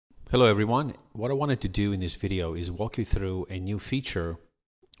Hello everyone. What I wanted to do in this video is walk you through a new feature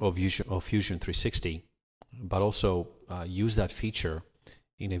of Fusion 360, but also use that feature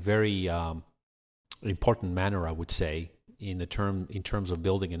in a very important manner, I would say, in terms of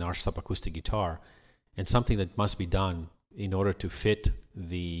building an Archtop acoustic guitar, and something that must be done in order to fit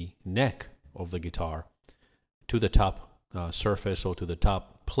the neck of the guitar to the top surface, or to the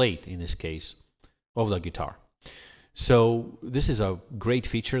top plate in this case of the guitar. So this is a great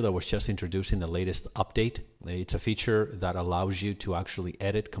feature that was just introduced in the latest update. It's a feature that allows you to actually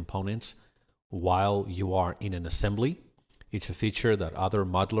edit components while you are in an assembly. It's a feature that other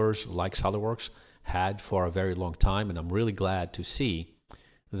modelers like SolidWorks had for a very long time, and I'm really glad to see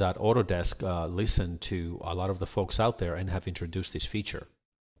that Autodesk listened to a lot of the folks out there and have introduced this feature.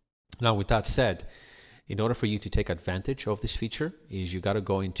 Now, with that said, in order for you to take advantage of this feature, you got to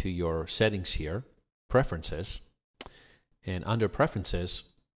go into your settings here, Preferences. And under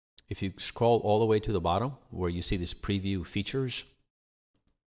Preferences, if you scroll all the way to the bottom where you see this Preview Features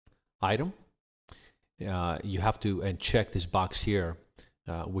item, you have to check this box here,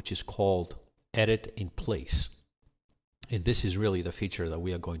 which is called Edit in Place. And this is really the feature that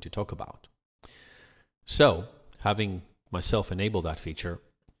we are going to talk about. So, having myself enable that feature,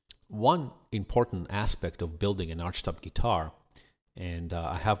 one important aspect of building an Archtop guitar, and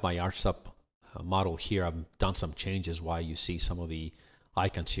I have my Archtop model here. I've done some changes why you see some of the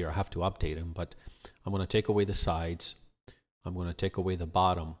icons here. I have to update them, but I'm going to take away the sides. I'm going to take away the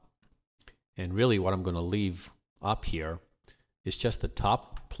bottom. And really what I'm going to leave up here is just the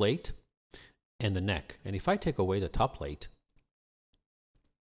top plate and the neck. And if I take away the top plate,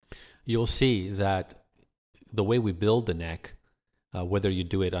 you'll see that the way we build the neck, whether you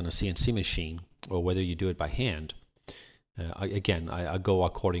do it on a CNC machine or whether you do it by hand, I go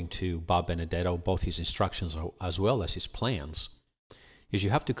according to Bob Benedetto, both his instructions as well as his plans, is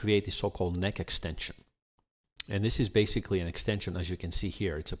you have to create the so-called neck extension. And this is basically an extension, as you can see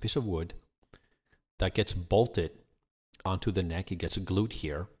here. It's a piece of wood that gets bolted onto the neck. It gets glued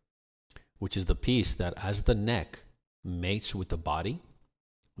here, which is the piece that as the neck mates with the body,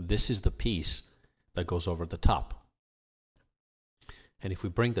 this is the piece that goes over the top. And if we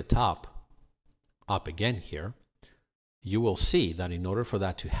bring the top up again here, you will see that in order for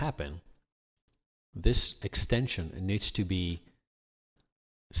that to happen, this extension needs to be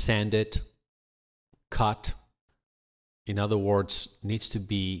sanded, cut. In other words, needs to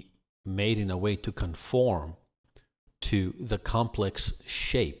be made in a way to conform to the complex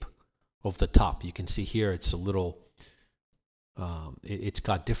shape of the top. You can see here it's a little, it's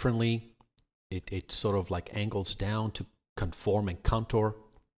cut differently. It sort of like angles down to conform and contour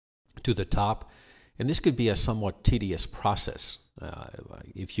to the top. And this could be a somewhat tedious process.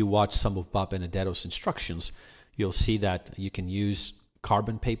 If you watch some of Bob Benedetto's instructions, you'll see that you can use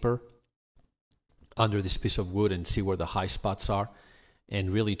carbon paper under this piece of wood and see where the high spots are,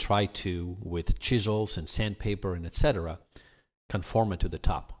 and really try to, with chisels and sandpaper and etc., conform it to the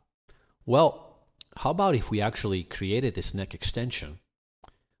top. Well, how about if we actually created this neck extension,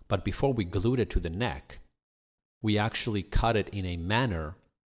 but before we glued it to the neck, we actually cut it in a manner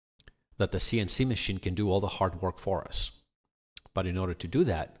that the CNC machine can do all the hard work for us. But in order to do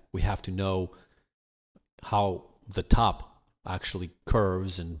that, we have to know how the top actually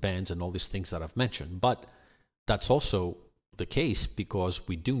curves and bends and all these things that I've mentioned. But that's also the case because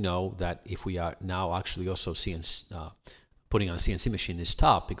we do know that if we are now actually also putting on a CNC machine this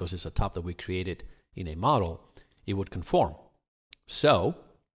top, because it's a top that we created in a model, it would conform. So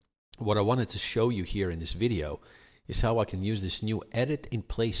what I wanted to show you here in this video is how I can use this new Edit in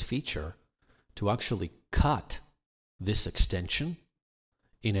Place feature to actually cut this extension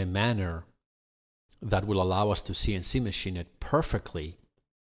in a manner that will allow us to CNC machine it perfectly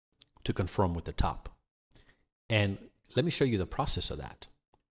to conform with the top. And let me show you the process of that.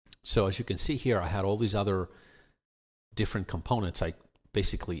 So as you can see here, I had all these other different components. I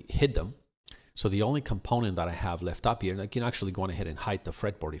basically hid them. So the only component that I have left up here, and I can actually go on ahead and hide the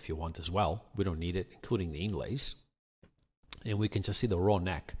fretboard if you want as well. We don't need it, including the inlays. And we can just see the raw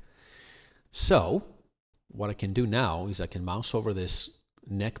neck. So what I can do now is I can mouse over this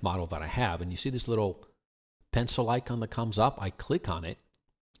neck model that I have, and you see this little pencil icon that comes up. I click on it,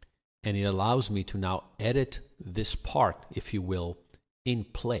 and it allows me to now edit this part, if you will, in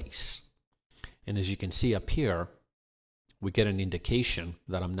place. And as you can see up here, we get an indication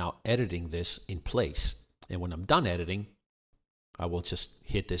that I'm now editing this in place. And when I'm done editing, I will just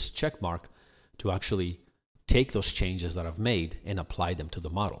hit this check mark to actually take those changes that I've made and apply them to the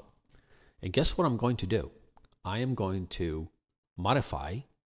model. And guess what I'm going to do? I am going to modify,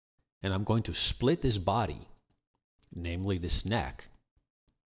 and I'm going to split this body, namely this neck,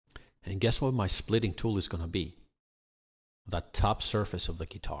 And guess what my splitting tool is going to be? That top surface of the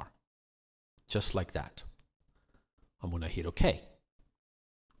guitar. Just like that. I'm going to hit OK.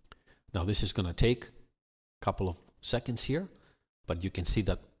 Now this is going to take a couple of seconds here, but you can see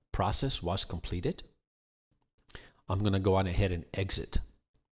that process was completed. I'm going to go on ahead and exit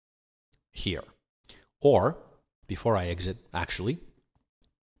here. Or, before I exit, actually,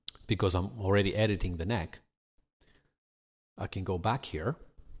 because I'm already editing the neck, I can go back here.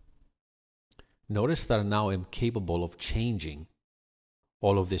 Notice that I now am capable of changing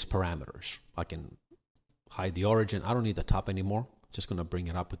all of these parameters. I can hide the origin. I don't need the top anymore. Just going to bring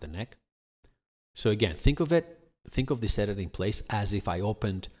it up with the neck. So again, think of this editing place as if I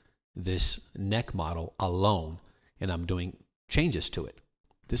opened this neck model alone and I'm doing changes to it.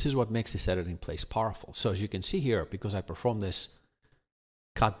 This is what makes this editing place powerful. So as you can see here, because I performed this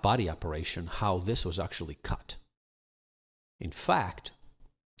cut body operation, how this was actually cut. In fact,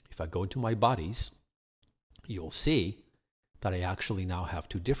 if I go into my bodies, you'll see that I actually now have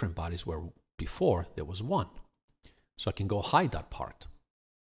two different bodies where before there was one. So I can go hide that part.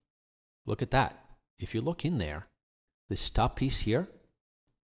 Look at that. If you look in there, this top piece here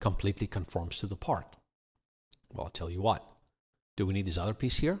completely conforms to the part. Well, I'll tell you what. Do we need this other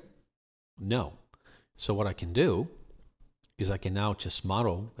piece here? No. So what I can do is I can now just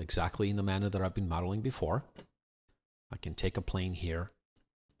model exactly in the manner that I've been modeling before. I can take a plane here,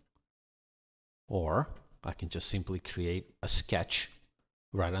 or I can just simply create a sketch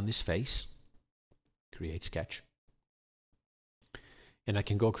right on this face. Create sketch. And I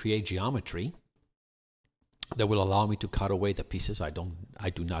can go create geometry that will allow me to cut away the pieces I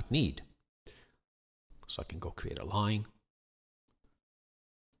do not need. So I can go create a line,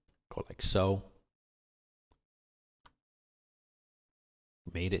 go like so.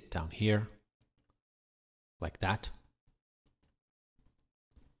 Made it down here, like that.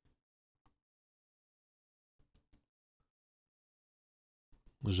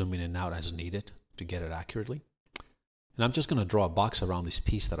 Zoom in and out as needed to get it accurately. And I'm just going to draw a box around this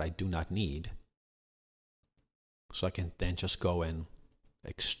piece that I do not need. So I can then just go and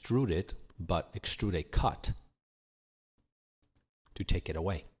extrude it, but extrude a cut to take it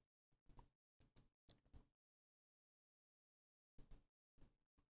away.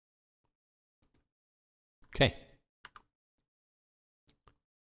 Okay.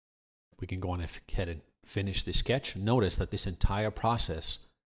 We can go on ahead and finish this sketch. Notice that this entire process,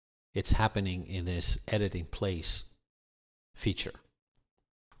 it's happening in this editing place feature.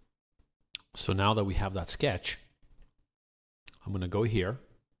 So now that we have that sketch, I'm going to go here.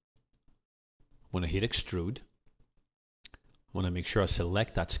 I'm going to hit extrude. I'm going to make sure I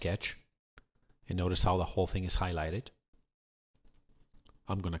select that sketch. And notice how the whole thing is highlighted.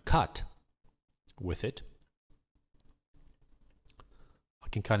 I'm going to cut with it. I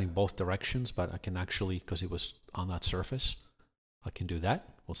can cut in both directions, but I can actually, because it was on that surface, I can do that.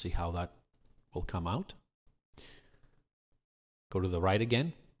 We'll see how that will come out. Go to the right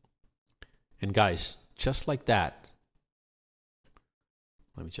again. And guys, just like that,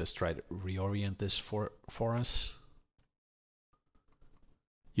 let me just try to reorient this for us.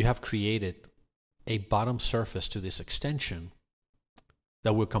 You have created a bottom surface to this extension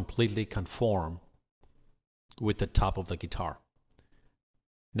that will completely conform with the top of the guitar.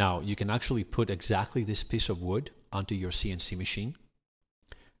 Now, you can actually put exactly this piece of wood onto your CNC machine,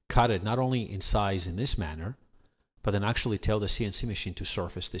 cut it not only in size in this manner, but then actually tell the CNC machine to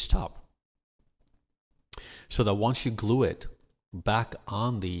surface this top. So that once you glue it back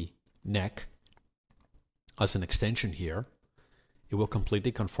on the neck as an extension here, it will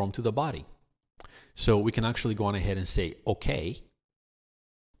completely conform to the body. So we can actually go on ahead and say, okay,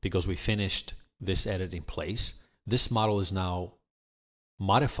 because we finished this edit in place. This model is now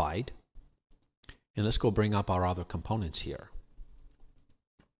modified. And let's go bring up our other components here.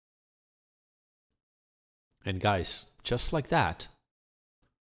 And guys, just like that,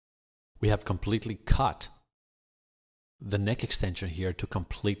 we have completely cut the neck extension here to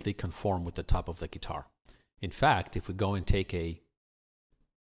completely conform with the top of the guitar. In fact, if we go and take a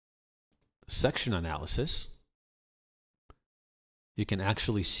section analysis, you can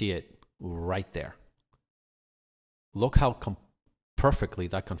actually see it right there. Look how perfectly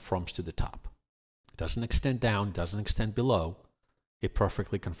that conforms to the top. It doesn't extend down, doesn't extend below. It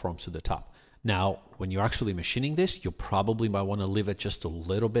perfectly conforms to the top. Now, when you're actually machining this, you probably might want to leave it just a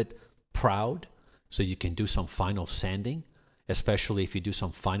little bit proud so you can do some final sanding, especially if you do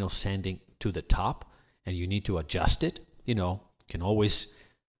some final sanding to the top and you need to adjust it. You know, you can always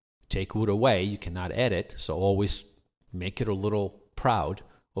take wood away. You cannot edit, so always make it a little proud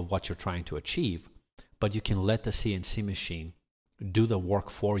of what you're trying to achieve. But you can let the CNC machine do the work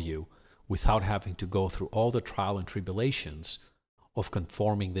for you without having to go through all the trial and tribulations of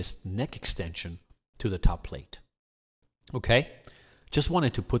conforming this neck extension to the top plate. Okay, just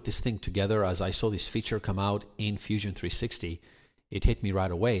wanted to put this thing together. As I saw this feature come out in Fusion 360, it hit me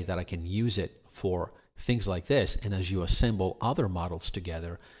right away that I can use it for things like this. And as you assemble other models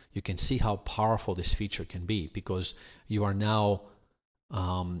together, you can see how powerful this feature can be, because you are now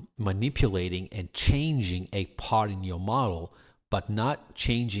manipulating and changing a part in your model, but not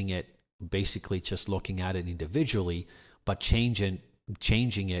changing it basically just looking at it individually, but changing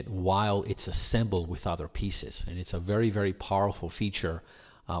it while it's assembled with other pieces. And it's a very, very powerful feature,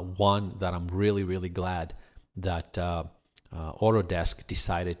 one that I'm really, really glad that Autodesk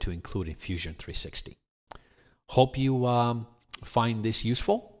decided to include in Fusion 360. Hope you find this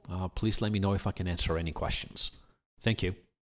useful. Please let me know if I can answer any questions. Thank you.